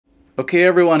Okay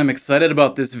everyone, I'm excited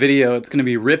about this video. It's going to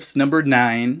be RIFFS number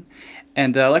 9.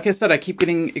 And like I said, I keep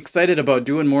getting excited about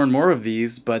doing more and more of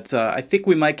these, but I think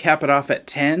we might cap it off at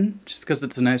 10, just because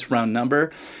it's a nice round number.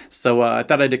 So I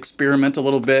thought I'd experiment a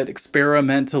little bit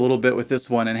with this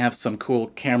one and have some cool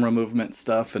camera movement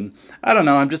stuff. And I don't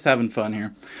know, I'm just having fun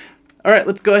here. Alright,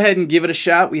 let's go ahead and give it a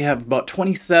shot. We have about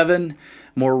 27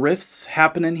 more riffs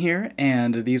happening here,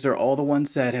 and these are all the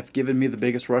ones that have given me the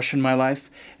biggest rush in my life.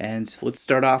 And let's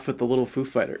start off with the little Foo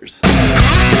Fighters.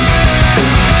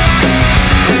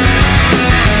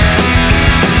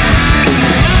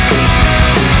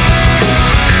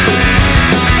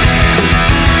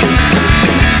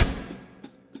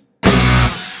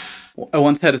 I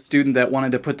once had a student that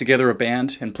wanted to put together a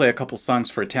band and play a couple songs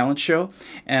for a talent show,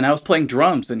 and I was playing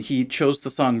drums and he chose the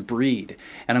song Breed.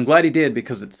 And I'm glad he did,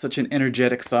 because it's such an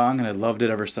energetic song and I loved it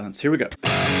ever since. Here we go.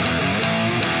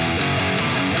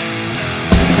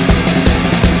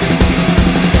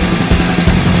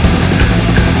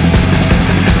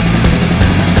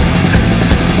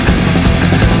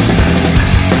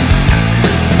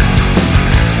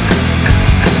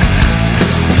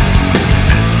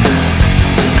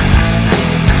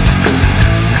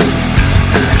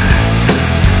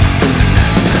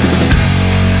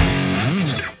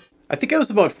 I think I was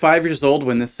about 5 years old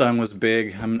when this song was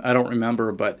big. I don't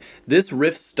remember, but this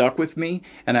riff stuck with me,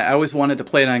 and I always wanted to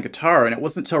play it on guitar, and it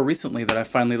wasn't until recently that I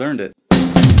finally learned it.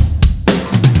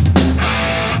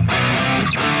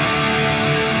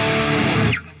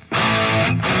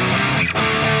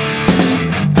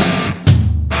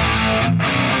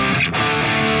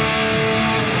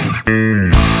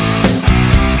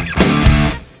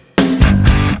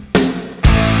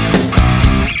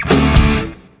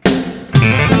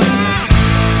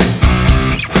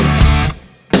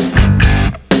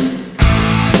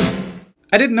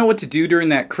 I didn't know what to do during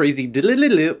that crazy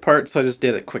part, so I just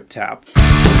did a quick tap.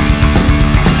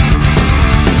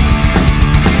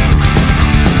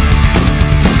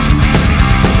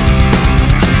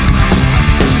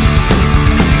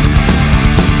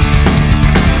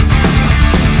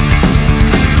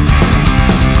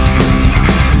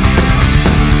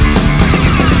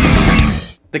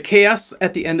 The chaos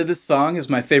at the end of this song is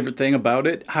my favorite thing about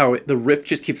it, how the riff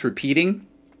just keeps repeating.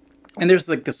 And there's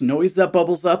like this noise that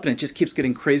bubbles up, and it just keeps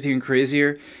getting crazier and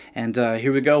crazier. And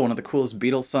here we go, one of the coolest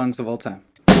Beatles songs of all time.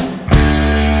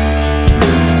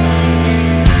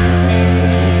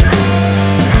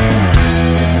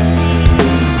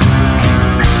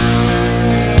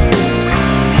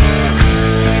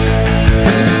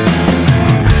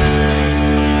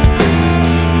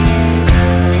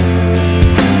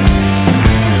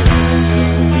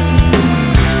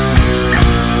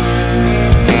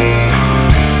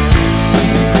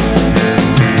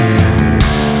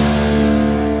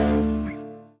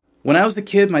 When I was a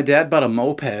kid, my dad bought a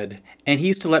moped, and he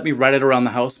used to let me ride it around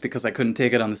the house because I couldn't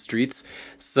take it on the streets.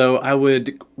 So I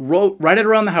would ride it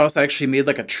around the house. I actually made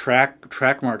like a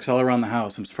track marks all around the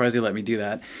house. I'm surprised he let me do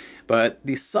that. But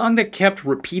the song that kept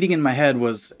repeating in my head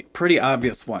was a pretty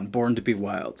obvious one, Born to be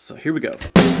Wild. So here we go.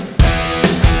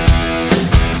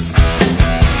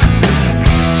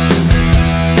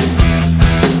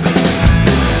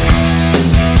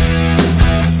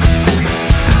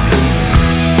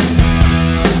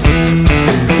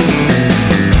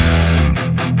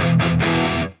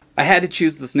 I had to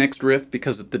choose this next riff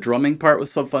because the drumming part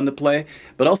was so fun to play,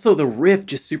 but also the riff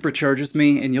just supercharges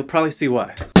me, and you'll probably see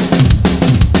why.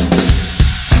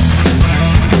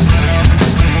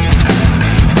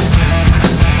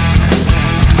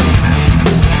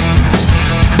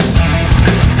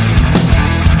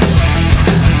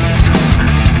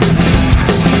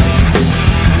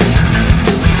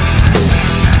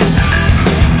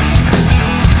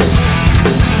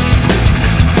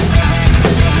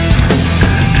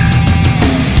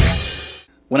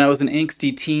 When I was an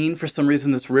angsty teen, for some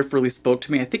reason this riff really spoke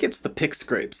to me. I think it's the Pick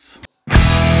Scrapes.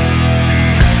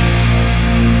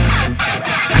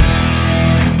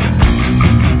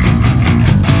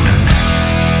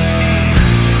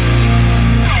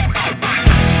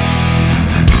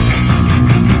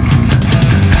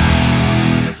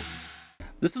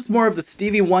 This is more of the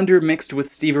Stevie Wonder mixed with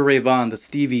Stevie Ray Vaughan, the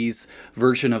Stevie's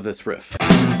version of this riff.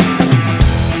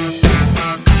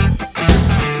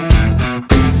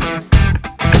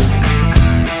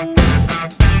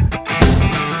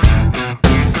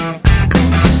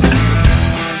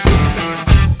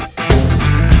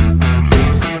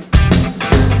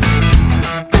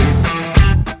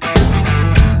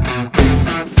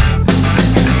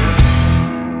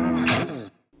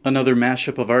 Another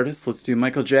mashup of artists. Let's do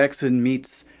Michael Jackson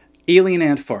meets Alien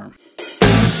Ant Farm.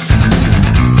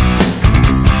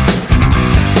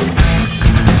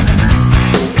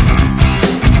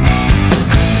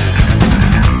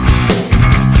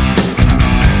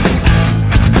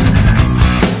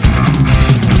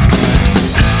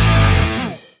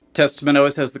 Testament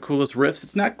always has the coolest riffs.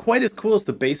 It's not quite as cool as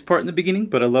the bass part in the beginning,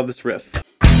 but I love this riff.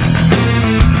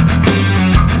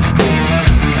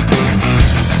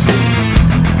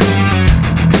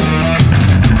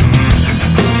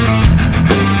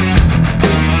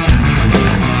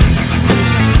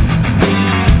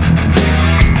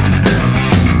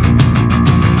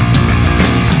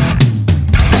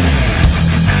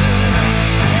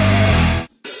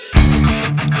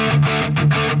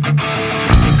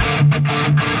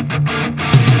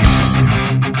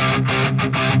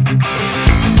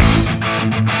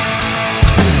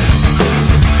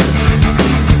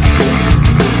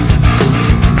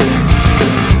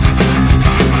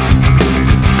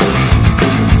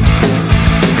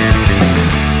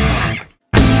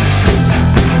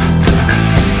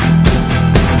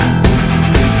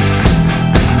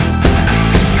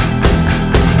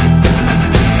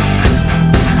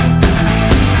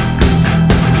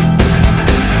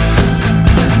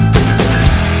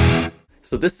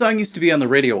 So this song used to be on the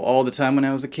radio all the time when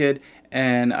I was a kid,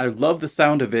 and I love the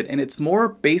sound of it, and it's more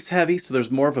bass heavy, so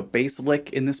there's more of a bass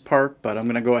lick in this part, but I'm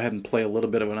going to go ahead and play a little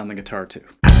bit of it on the guitar too.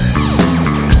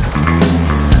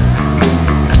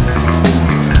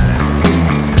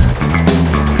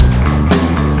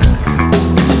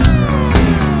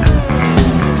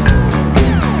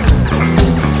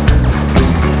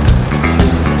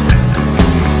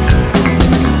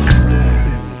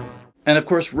 And of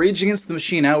course, Rage Against the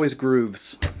Machine always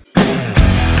grooves.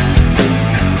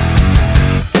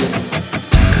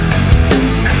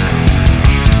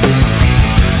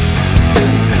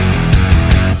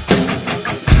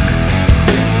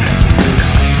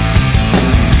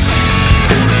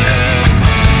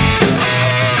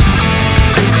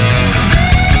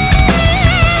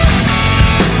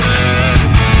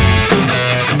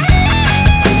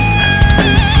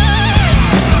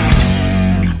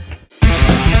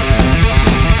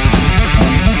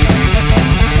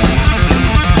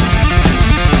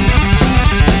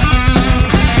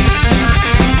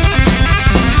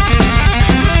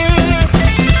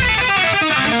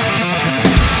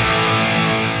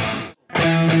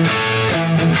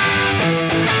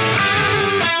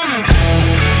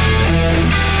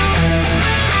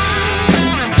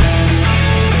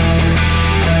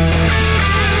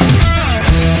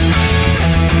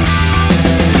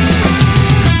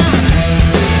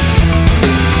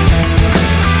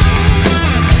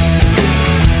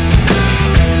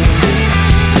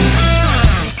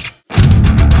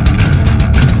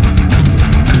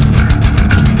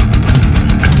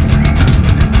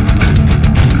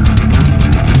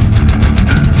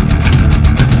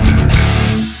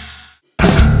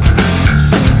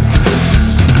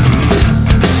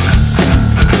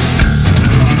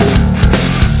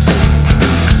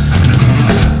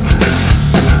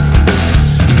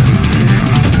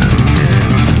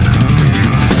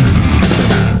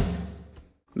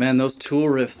 Man, those Tool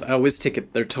riffs, I always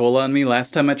take their toll on me.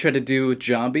 Last time I tried to do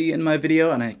Zombie in my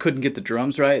video and I couldn't get the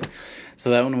drums right.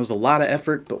 So that one was a lot of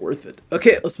effort, but worth it.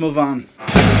 Okay, let's move on.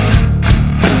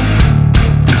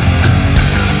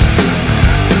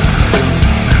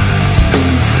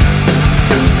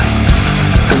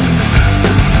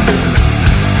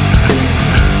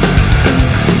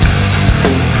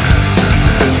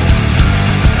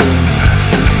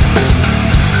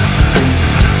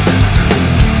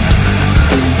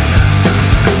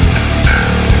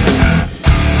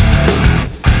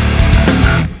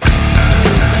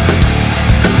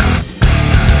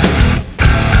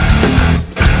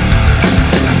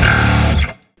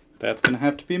 That's gonna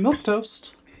have to be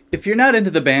milquetoast. If you're not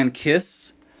into the band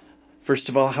Kiss, first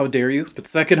of all, how dare you? But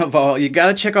second of all, you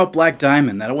gotta check out Black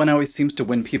Diamond. That one always seems to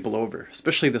win people over,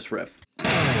 especially this riff.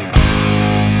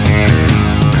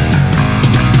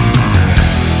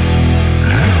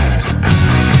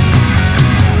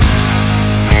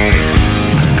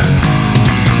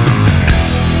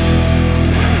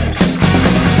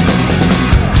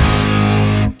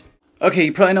 Okay,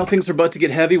 you probably know things are about to get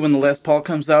heavy when the Les Paul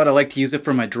comes out. I like to use it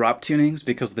for my drop tunings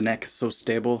because the neck is so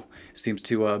stable. It seems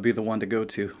to be the one to go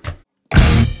to.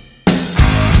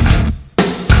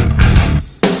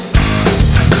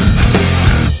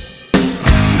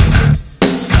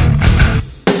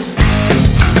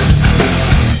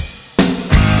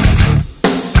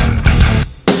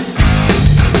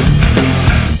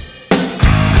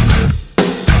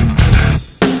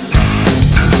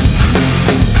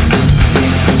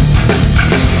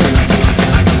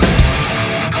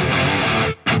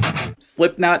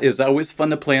 Slipknot is always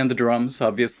fun to play on the drums,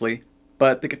 obviously,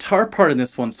 but the guitar part in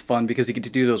this one's fun because you get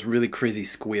to do those really crazy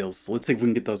squeals. So let's see if we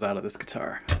can get those out of this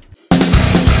guitar.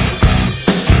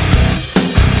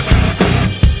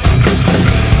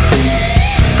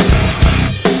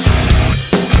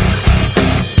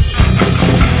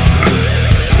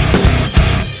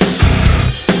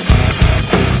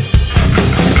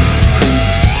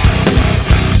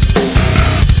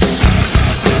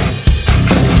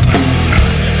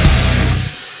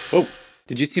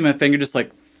 Did you see my finger just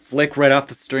like flick right off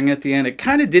the string at the end? It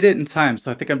kind of did it in time,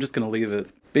 so I think I'm just going to leave it.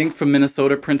 Being from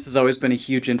Minnesota, Prince has always been a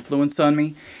huge influence on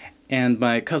me. And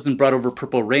my cousin brought over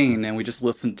Purple Rain, and we just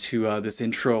listened to this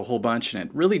intro a whole bunch, and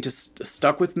it really just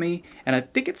stuck with me. And I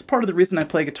think it's part of the reason I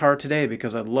play guitar today,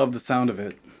 because I love the sound of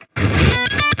it.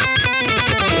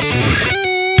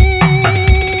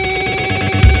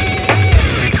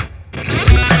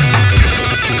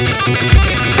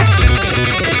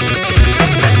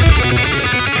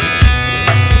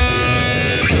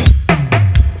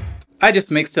 I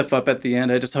just make stuff up at the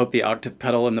end. I just hope the octave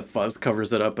pedal and the fuzz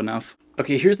covers it up enough.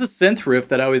 Okay, here's the synth riff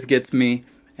that always gets me,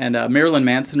 and Marilyn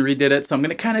Manson redid it, so I'm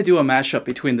going to kind of do a mashup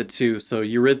between the two, so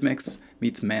Eurythmics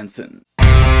meets Manson.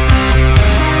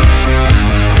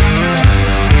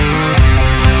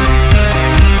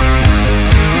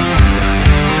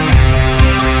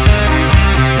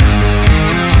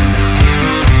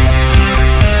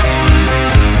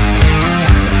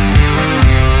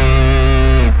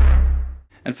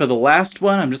 And for the last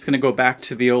one, I'm just going to go back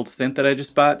to the old synth that I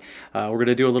just bought. We're going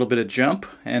to do a little bit of jump,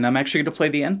 and I'm actually going to play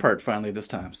the end part finally this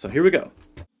time. So here we go.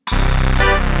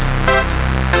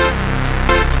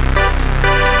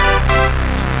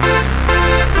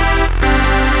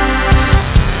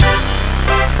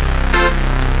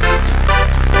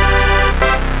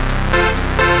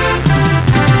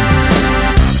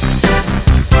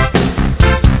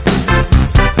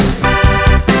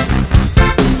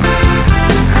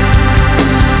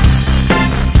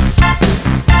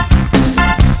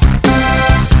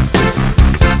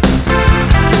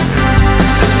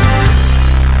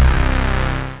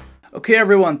 Okay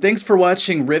everyone, thanks for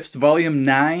watching RIFFS Volume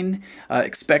 9.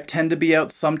 Expect 10 to be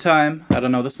out sometime. I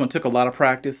don't know, this one took a lot of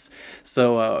practice.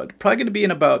 So probably going to be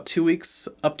in about 2 weeks,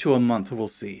 up to a month, we'll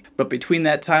see. But between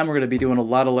that time, we're going to be doing a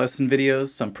lot of lesson videos,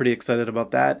 so I'm pretty excited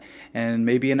about that. And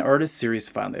maybe an artist series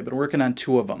finally. I've been working on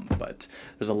 2 of them, but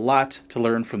there's a lot to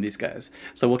learn from these guys.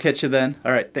 So we'll catch you then.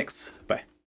 Alright, thanks. Bye.